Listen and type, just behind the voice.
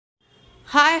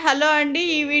Hi hello అండి,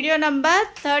 ఈ video number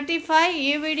 35.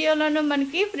 ఈ వీడియోలోనూ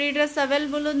మనకి ఫ్రీ డ్రెస్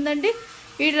అవైలబుల్ ఉందండి.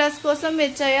 ఈ డ్రెస్ కోసం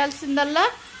మీరు చేయాల్సిందల్లా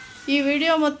ఈ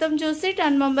వీడియో మొత్తం చూసి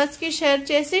 10 మెంబర్స్కి షేర్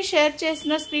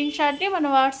చేసిన స్క్రీన్ షాట్ని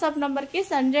మన వాట్సాప్ నెంబర్కి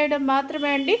సెండ్ చేయడం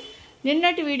మాత్రమే అండి.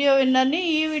 నిన్నటి వీడియో విన్నర్ని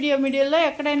ఈ వీడియో మీడియాలో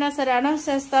ఎక్కడైనా సరే అనౌన్స్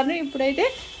చేస్తాను. ఇప్పుడైతే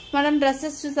మనం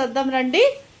డ్రెస్సెస్ చూసేద్దాం రండి.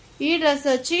 ఈ డ్రెస్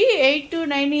వచ్చి 8 to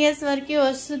 9 ఇయర్స్ వరకు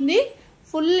వస్తుంది.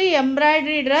 Fully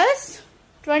embroidery dress,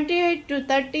 28 to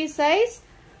 30 size.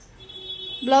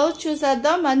 Blouse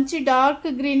చూసేద్దాం. మంచి డార్క్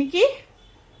గ్రీన్ కి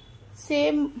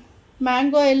సేమ్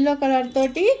మ్యాంగో ఎల్లో కలర్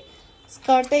తోటి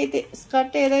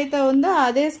స్కర్ట్ ఏదైతే ఉందో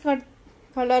అదే స్కర్ట్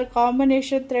కలర్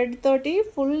కాంబినేషన్ థ్రెడ్ తోటి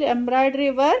full embroidery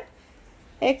work.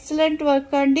 Excellent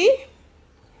work అండి,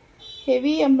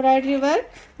 heavy embroidery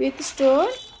work with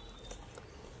stone.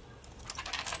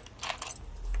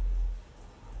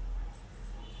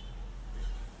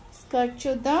 Skirt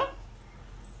చూద్దాం.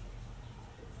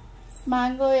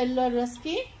 మ్యాంగో ఎల్లో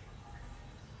డ్రెస్కి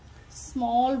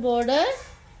స్మాల్ బోర్డర్.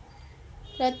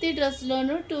 ప్రతి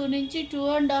డ్రెస్లోనూ 2 నుంచి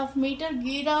 2.5 మీటర్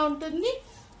గీరా ఉంటుంది.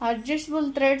 అడ్జస్టబుల్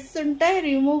థ్రెడ్స్ ఉంటాయి,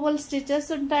 రిమూవబుల్ స్టిచెస్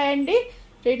ఉంటాయండి.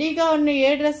 రెడీగా ఉన్న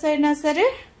ఏ డ్రెస్ అయినా సరే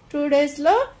 2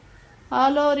 డేస్లో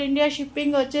ఆల్ ఓవర్ ఇండియా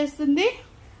షిప్పింగ్ వచ్చేస్తుంది.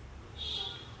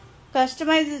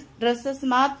 కస్టమైజ్ డ్రెస్సెస్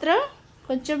మాత్రం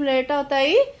కొంచెం లేట్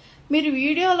అవుతాయి. మీరు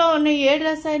వీడియోలో ఉన్న ఏ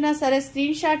డ్రెస్ అయినా సరే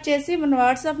స్క్రీన్ షాట్ చేసి మన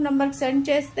వాట్సాప్ నెంబర్కి సెండ్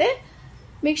చేస్తే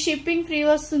మీకు షిప్పింగ్ ఫ్రీ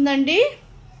వస్తుందండి.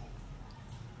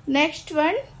 నెక్స్ట్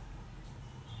వన్,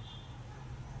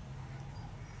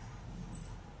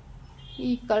 ఈ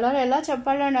కలర్ ఎలా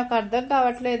చెప్పాలో నాకు అర్థం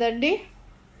కావట్లేదండి.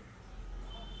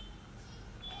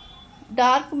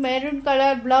 Dark maroon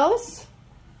colour blouse,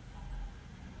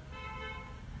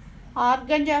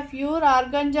 organza, pure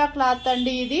organza cloth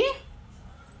అండి. ఇది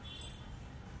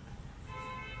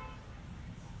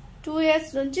 2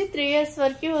 ఇయర్స్ నుంచి 3 ఇయర్స్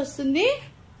వరకు వస్తుంది.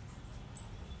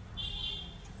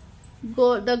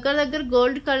 దగ్గర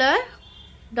gold colour,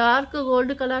 dark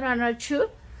gold colour అనొచ్చు.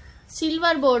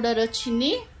 సిల్వర్ బోర్డర్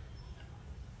వచ్చింది.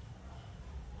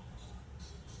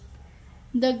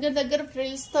 దగ్గర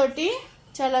ఫ్రిల్స్ తోటి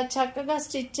చాలా చక్కగా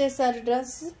స్టిచ్ చేశారు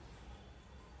డ్రెస్.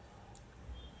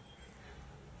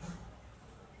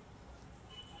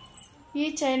 ఈ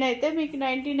చైన్ అయితే మీకు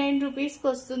 99 రూపీస్కి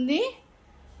వస్తుంది.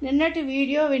 నిన్నటి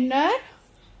వీడియో విన్నర్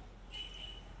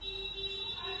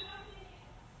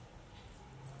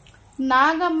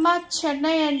నాగమ్మ,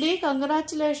 చెన్నై అండి.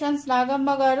 కంగ్రాచులేషన్స్ నాగమ్మ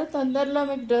గారు, తొందరలో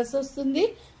మీకు డ్రెస్ వస్తుంది.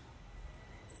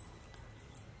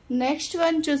 నెక్స్ట్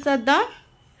వన్ చూసేద్దాం.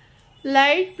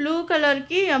 లైట్ బ్లూ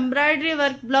కలర్కి embroidery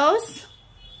work blouse,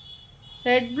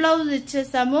 red blouse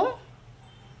ఇచ్చేసాము.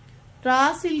 Raw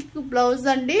silk blouse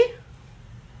అండి.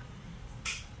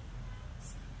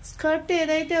 స్కర్ట్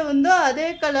ఏదైతే ఉందో అదే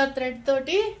కలర్ థ్రెడ్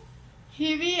తోటి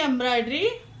heavy embroidery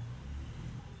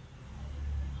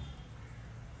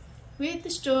with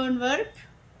stone work.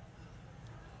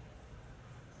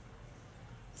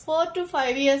 4 to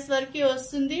 5 years వరకు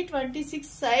వస్తుంది. 26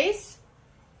 సైజ్.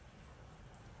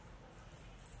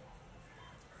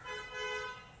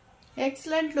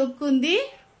 ఎక్సలెంట్ లుక్ ఉంది.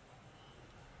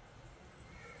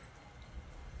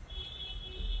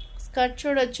 స్కర్ట్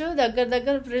చూడొచ్చు,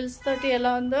 దగ్గర ఫ్రిల్స్ తోటి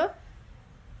ఎలా ఉందో.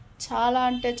 చాలా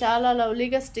అంటే చాలా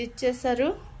లవ్లీగా స్టిచ్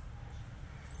చేశారు.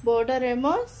 బోర్డర్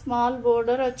ఏమో స్మాల్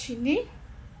బోర్డర్ వచ్చింది.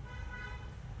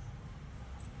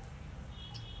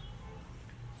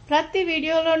 ప్రతి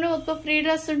వీడియోలోనూ ఒక ఫ్రీ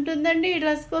డ్రెస్ ఉంటుందండి. ఈ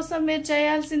డ్రెస్ కోసం మీరు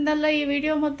చేయాల్సిందల్లా ఈ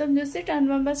వీడియో మొత్తం చూసి 10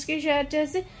 మెంబర్స్కి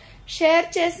షేర్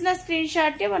చేసిన స్క్రీన్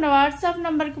షాట్ని మన వాట్సాప్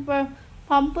నెంబర్కి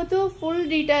పంపుతూ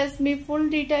మీ full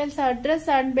details, address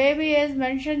and baby age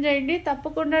mention చేయండి.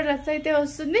 తప్పకుండా డ్రెస్ అయితే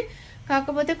వస్తుంది.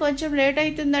 కాకపోతే కొంచెం లేట్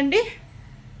అవుతుందండి.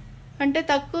 అంటే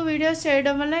తక్కువ వీడియోస్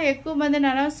చేయడం వల్ల ఎక్కువ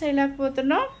మందిని అనౌన్స్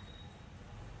చేయలేకపోతున్నాం.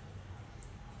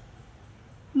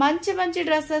 మంచి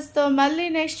డ్రెస్సెస్తో మళ్ళీ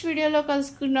నెక్స్ట్ వీడియోలో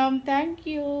కలుసుకున్నాం. Thank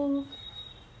you.